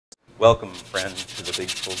Welcome, friend, to the big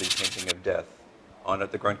Foldy painting of death, on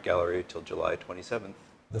at the Grunt Gallery till July 27th.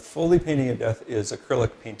 The Foldy painting of death is acrylic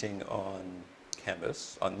painting on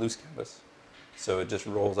canvas, on loose canvas. So it just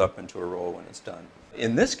rolls up into a roll when it's done.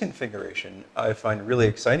 In this configuration, I find really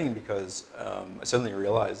exciting because I suddenly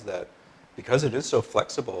realized that because it is so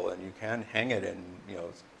flexible and you can hang it in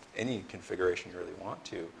any configuration you really want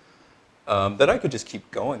to, that I could just keep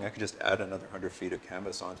going. I could just add another 100 feet of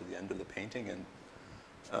canvas onto the end of the painting, and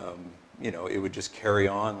it would just carry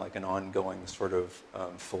on like an ongoing sort of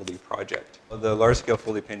Foldy project. The large-scale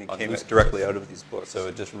Foldy painting came directly out of these books, so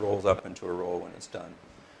it just rolls up into a roll when it's done.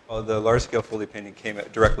 The large-scale Foldy painting came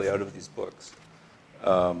directly out of these books.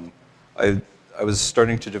 I was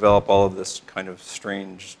starting to develop all of this kind of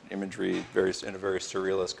strange imagery in a very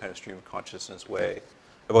surrealist kind of stream of consciousness way.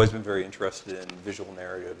 I've always been very interested in visual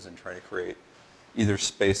narratives and trying to create either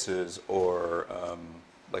spaces or,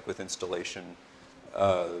 like with installation,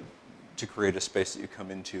 to create a space that you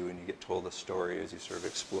come into and you get told a story as you sort of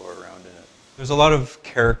explore around in it. There's a lot of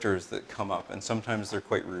characters that come up, and sometimes they're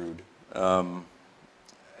quite rude. And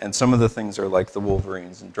some of the things are like the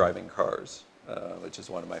Wolverines in driving cars, which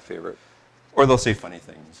is one of my favorite. Or they'll say funny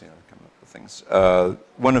things, come up with things.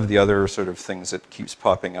 One of the other sort of things that keeps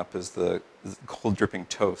popping up is the cold dripping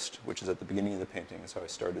toast, which is at the beginning of the painting. That's how I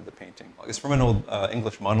started the painting. It's from an old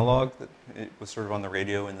English monologue that it was sort of on the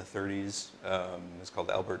radio in the 30s. It's called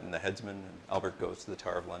Albert and the Headsman. And Albert goes to the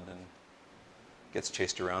Tower of London, gets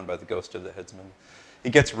chased around by the ghost of the headsman. He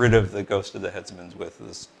gets rid of the ghost of the headsman with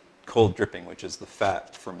this cold dripping, which is the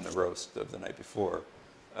fat from the roast of the night before.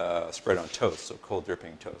 Spread on toast, so cold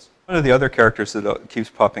dripping toast. One of the other characters that keeps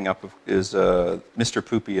popping up is Mr.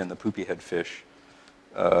 Poopy and the Poopy Head Fish.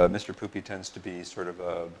 Mr. Poopy tends to be sort of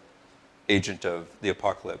an agent of the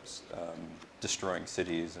apocalypse, destroying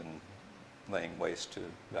cities and laying waste to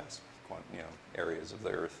vast areas of the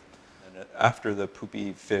earth. And after the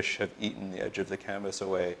poopy fish have eaten the edge of the canvas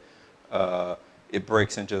away, it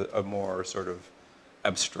breaks into a more sort of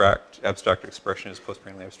abstract expressionist,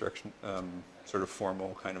 post-painting abstraction, sort of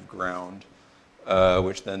formal kind of ground,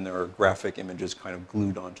 which then there are graphic images kind of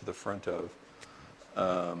glued onto the front of.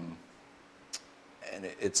 And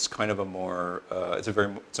it's kind of a more,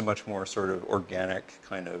 it's a much more sort of organic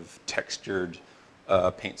kind of textured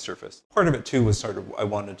paint surface. Part of it too was sort of, I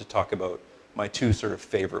wanted to talk about my two sort of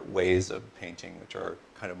favorite ways of painting, which are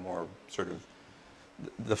kind of more sort of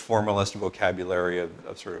the formalist vocabulary of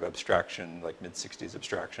sort of abstraction, like mid-60s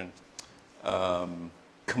abstraction,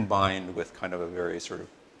 combined with kind of a very sort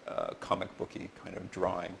of comic booky kind of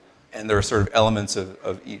drawing. And there are sort of elements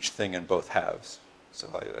of each thing in both halves. So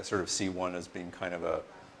I sort of see one as being kind of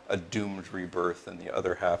a doomed rebirth, and the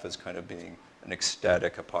other half as kind of being an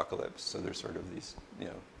ecstatic apocalypse. So there's sort of these,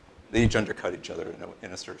 they each undercut each other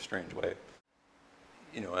in a sort of strange way.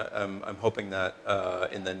 I'm hoping that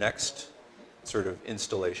in the next sort of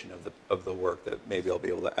installation of the work that maybe I'll be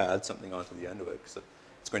able to add something onto the end of it, because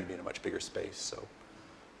it's going to be in a much bigger space. So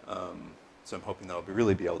I'm hoping that I'll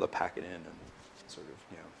really be able to pack it in and sort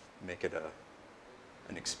of make it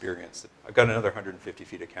an experience. I've got another 150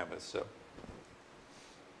 feet of canvas, so